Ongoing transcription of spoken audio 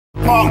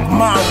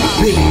Parkman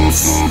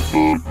Beats.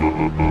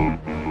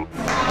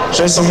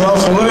 Show some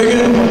love for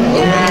Logan.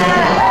 Yeah.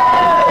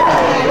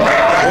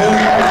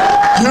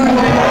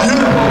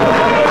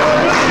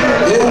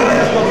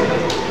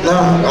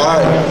 Nah,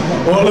 alright.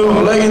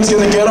 Well, Logan's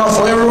gonna get up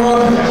for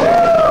everyone.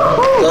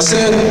 That's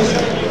it.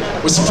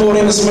 We're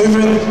supporting this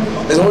movement.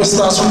 It always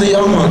starts from the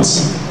young ones.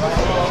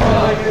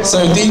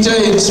 So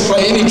DJ, just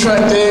play any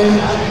track there.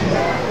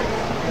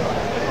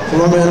 For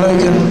my man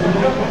Logan.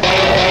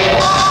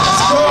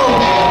 Let's go!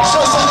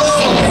 Show some love!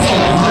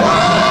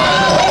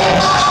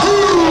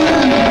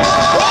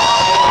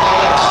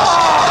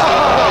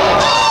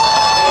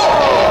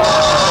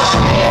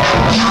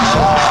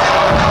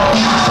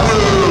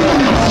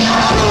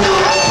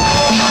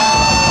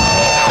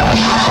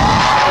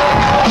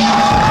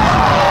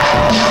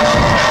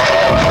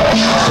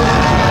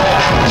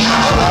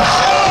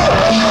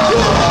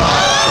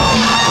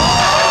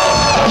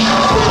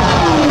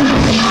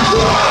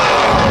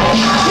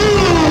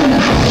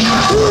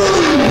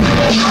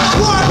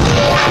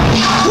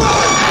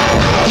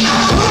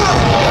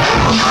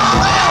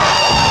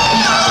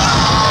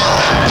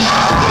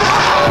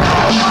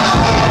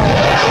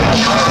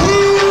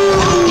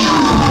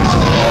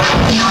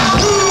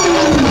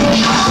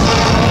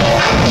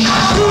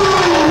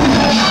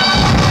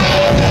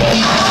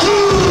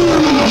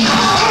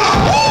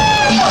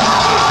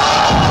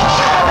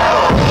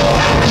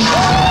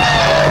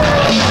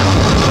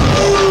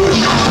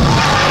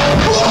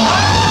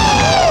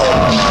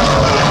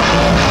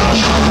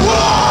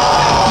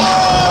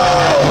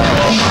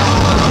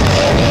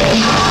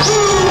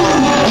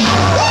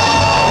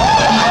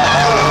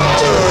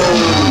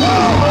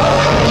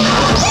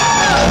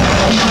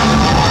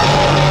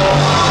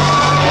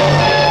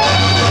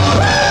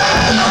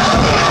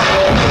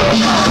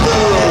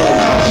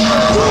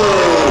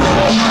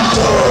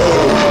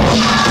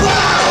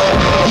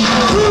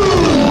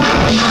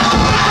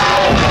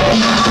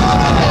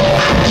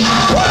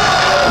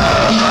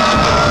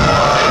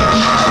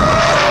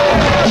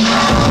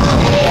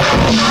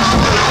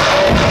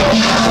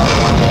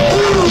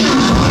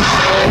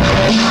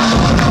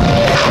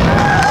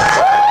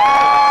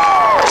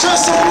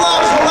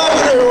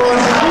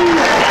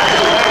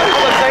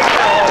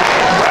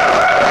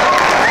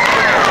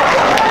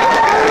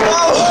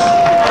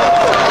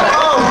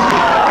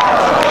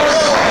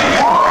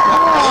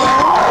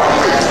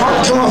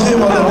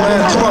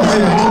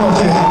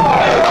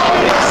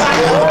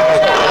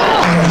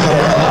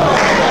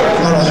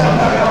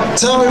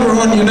 Tell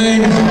everyone your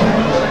name.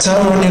 Tell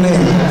everyone your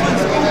name.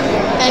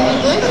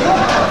 Baby Blue.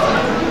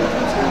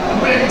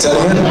 Tell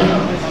it again.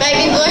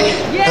 Baby Blue.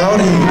 How old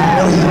are you?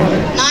 How old are you?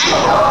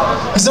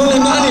 9. He's only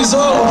 9 years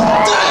old.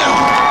 Damn!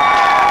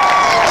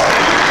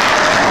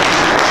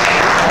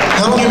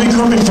 How long have you been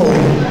crumping for?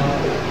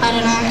 I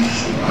don't know.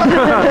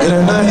 You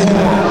don't know?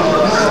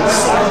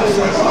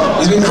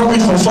 He's been crumping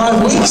for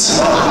 5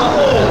 weeks?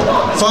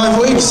 5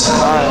 weeks?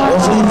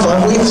 Roughly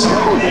 5 weeks?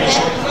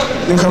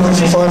 Yeah. Been crumping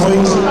for 5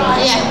 weeks?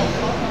 Yeah.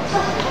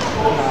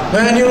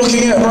 Man, you're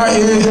looking at right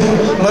here,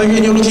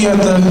 Logan, you're looking at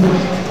the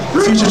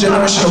future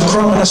generation of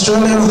crime in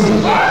Australia.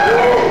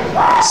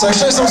 So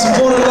show some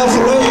support and love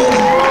for Logan.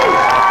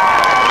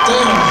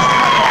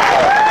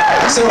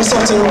 Damn. Say what's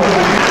up to everyone.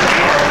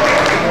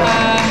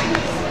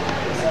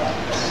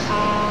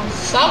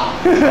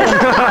 Stop.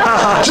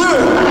 Drew,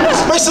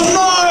 make some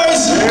noise!